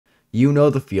You know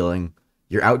the feeling.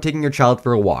 You're out taking your child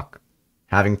for a walk.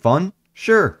 Having fun?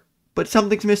 Sure, but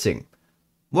something's missing.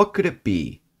 What could it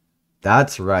be?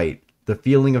 That's right, the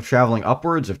feeling of traveling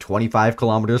upwards of 25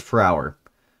 kilometers per hour.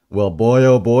 Well, boy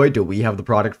oh boy, do we have the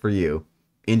product for you.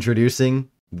 Introducing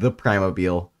the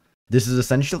Primobile. This is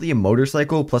essentially a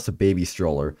motorcycle plus a baby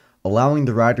stroller, allowing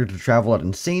the rider to travel at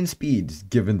insane speeds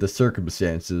given the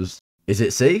circumstances. Is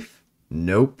it safe?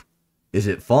 Nope. Is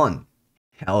it fun?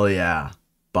 Hell yeah.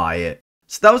 Buy it.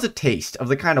 So that was a taste of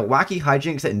the kind of wacky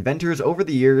hijinks that inventors over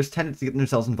the years tended to get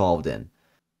themselves involved in.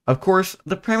 Of course,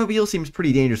 the Primobile seems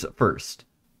pretty dangerous at first,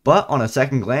 but on a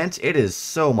second glance, it is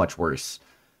so much worse.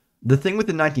 The thing with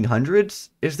the 1900s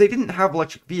is they didn't have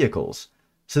electric vehicles,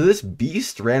 so this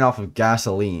beast ran off of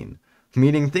gasoline,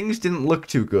 meaning things didn't look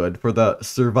too good for the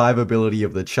survivability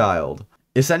of the child.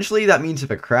 Essentially, that means if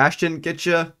a crash didn't get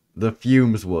you, the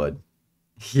fumes would.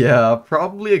 Yeah,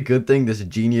 probably a good thing this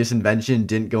genius invention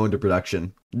didn't go into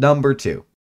production. Number 2.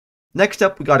 Next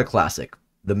up, we got a classic,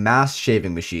 the mass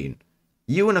shaving machine.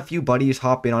 You and a few buddies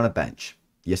hop in on a bench.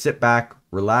 You sit back,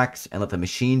 relax, and let the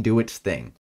machine do its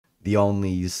thing. The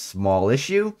only small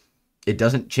issue? It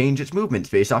doesn't change its movements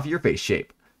based off your face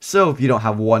shape. So if you don't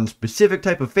have one specific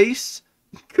type of face,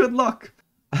 good luck.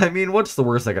 I mean, what's the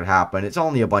worst that could happen? It's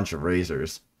only a bunch of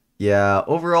razors. Yeah,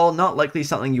 overall, not likely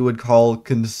something you would call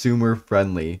consumer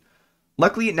friendly.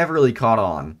 Luckily, it never really caught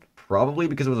on. Probably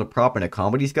because it was a prop in a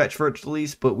comedy sketch for its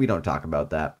release, but we don't talk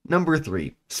about that. Number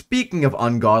 3. Speaking of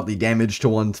ungodly damage to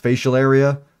one's facial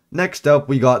area, next up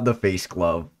we got the face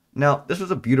glove. Now, this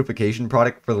was a beautification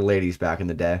product for the ladies back in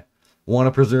the day. Want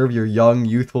to preserve your young,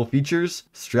 youthful features?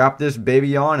 Strap this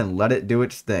baby on and let it do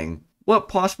its thing. What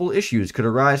possible issues could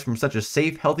arise from such a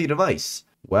safe, healthy device?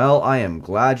 Well, I am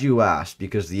glad you asked,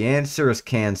 because the answer is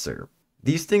cancer.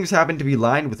 These things happen to be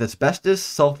lined with asbestos,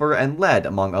 sulfur, and lead,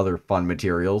 among other fun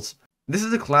materials. This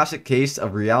is a classic case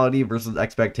of reality versus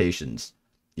expectations.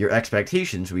 Your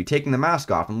expectations would be taking the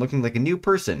mask off and looking like a new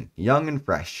person, young and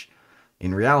fresh.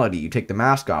 In reality, you take the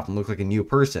mask off and look like a new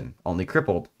person, only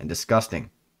crippled and disgusting.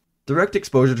 Direct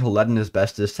exposure to lead and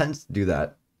asbestos tends to do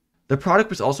that. The product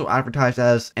was also advertised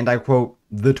as, and I quote,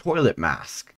 the toilet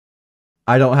mask.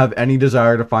 I don't have any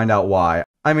desire to find out why.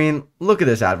 I mean, look at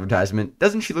this advertisement.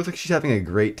 Doesn't she look like she's having a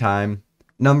great time?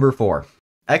 Number 4.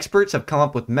 Experts have come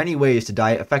up with many ways to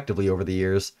diet effectively over the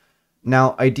years.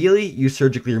 Now, ideally, you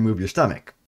surgically remove your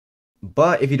stomach.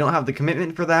 But if you don't have the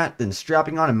commitment for that, then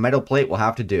strapping on a metal plate will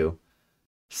have to do.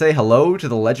 Say hello to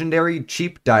the legendary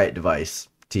cheap diet device,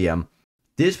 TM.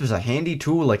 This was a handy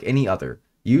tool like any other,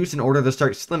 used in order to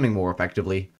start slimming more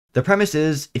effectively. The premise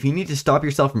is, if you need to stop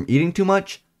yourself from eating too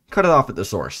much, cut it off at the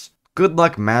source. Good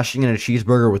luck mashing in a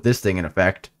cheeseburger with this thing in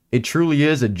effect. It truly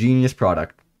is a genius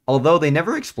product. Although they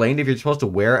never explained if you're supposed to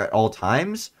wear it at all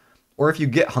times, or if you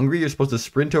get hungry you're supposed to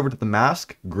sprint over to the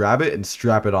mask, grab it, and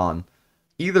strap it on.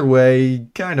 Either way,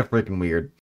 kinda freaking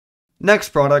weird. Next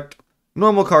product.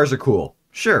 Normal cars are cool,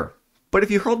 sure, but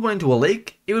if you hurled one into a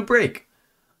lake, it would break.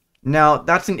 Now,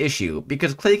 that's an issue,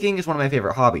 because claking is one of my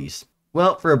favorite hobbies.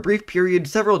 Well, for a brief period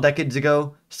several decades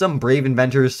ago, some brave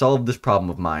inventors solved this problem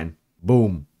of mine.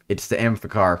 Boom. It's the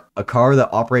Amphicar, a car that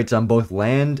operates on both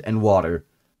land and water.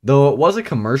 Though it was a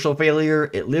commercial failure,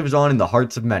 it lives on in the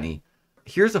hearts of many.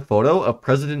 Here's a photo of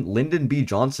President Lyndon B.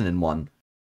 Johnson in one.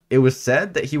 It was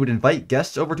said that he would invite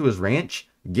guests over to his ranch,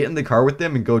 get in the car with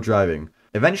them, and go driving.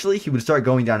 Eventually, he would start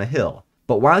going down a hill.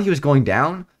 But while he was going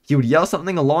down, he would yell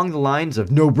something along the lines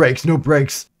of "No brakes, no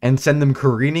brakes," and send them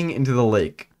careening into the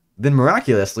lake. Then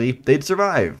miraculously, they'd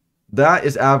survive. That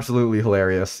is absolutely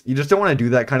hilarious. You just don't want to do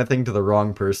that kind of thing to the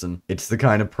wrong person. It's the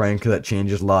kind of prank that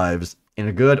changes lives, in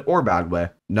a good or bad way.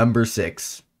 Number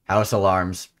 6. House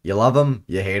alarms. You love them,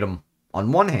 you hate them.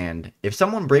 On one hand, if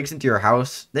someone breaks into your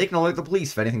house, they can alert the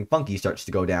police if anything funky starts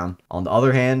to go down. On the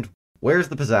other hand, where's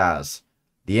the pizzazz?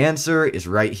 The answer is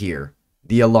right here.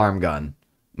 The alarm gun.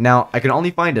 Now, I can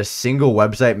only find a single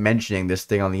website mentioning this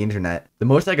thing on the internet. The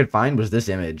most I could find was this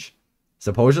image.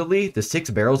 Supposedly, the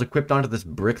 6 barrels equipped onto this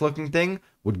brick-looking thing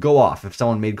would go off if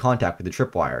someone made contact with the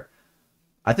tripwire.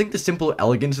 I think the simple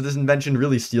elegance of this invention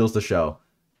really steals the show.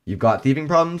 You've got thieving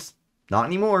problems? Not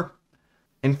anymore.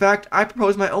 In fact, I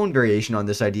propose my own variation on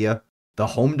this idea. The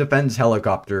home defense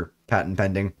helicopter, patent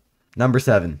pending. Number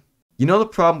 7. You know the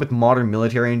problem with modern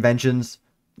military inventions?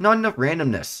 Not enough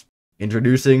randomness.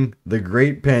 Introducing the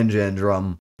Great Panjan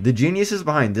Drum. The geniuses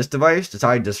behind this device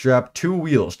decided to strap 2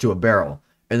 wheels to a barrel,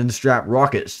 and then strap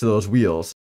rockets to those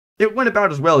wheels. It went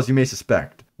about as well as you may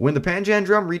suspect. When the Panjan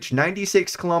Drum reached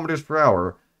 96 kilometers per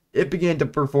hour, it began to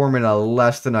perform in a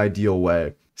less than ideal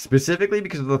way. Specifically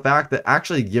because of the fact that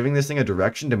actually giving this thing a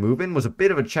direction to move in was a bit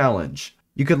of a challenge.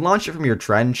 You could launch it from your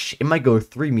trench, it might go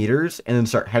 3 meters and then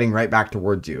start heading right back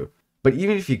towards you. But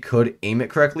even if you could aim it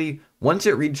correctly, once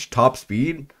it reached top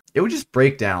speed, it would just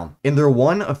break down. In their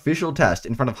one official test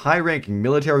in front of high-ranking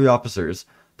military officers,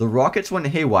 the rockets went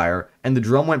haywire and the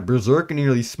drum went berserk and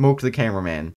nearly smoked the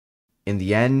cameraman. In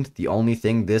the end, the only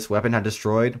thing this weapon had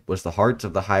destroyed was the hearts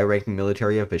of the high-ranking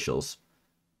military officials.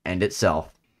 And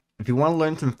itself. If you want to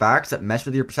learn some facts that mess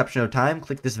with your perception of time,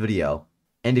 click this video.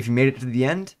 And if you made it to the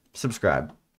end, subscribe.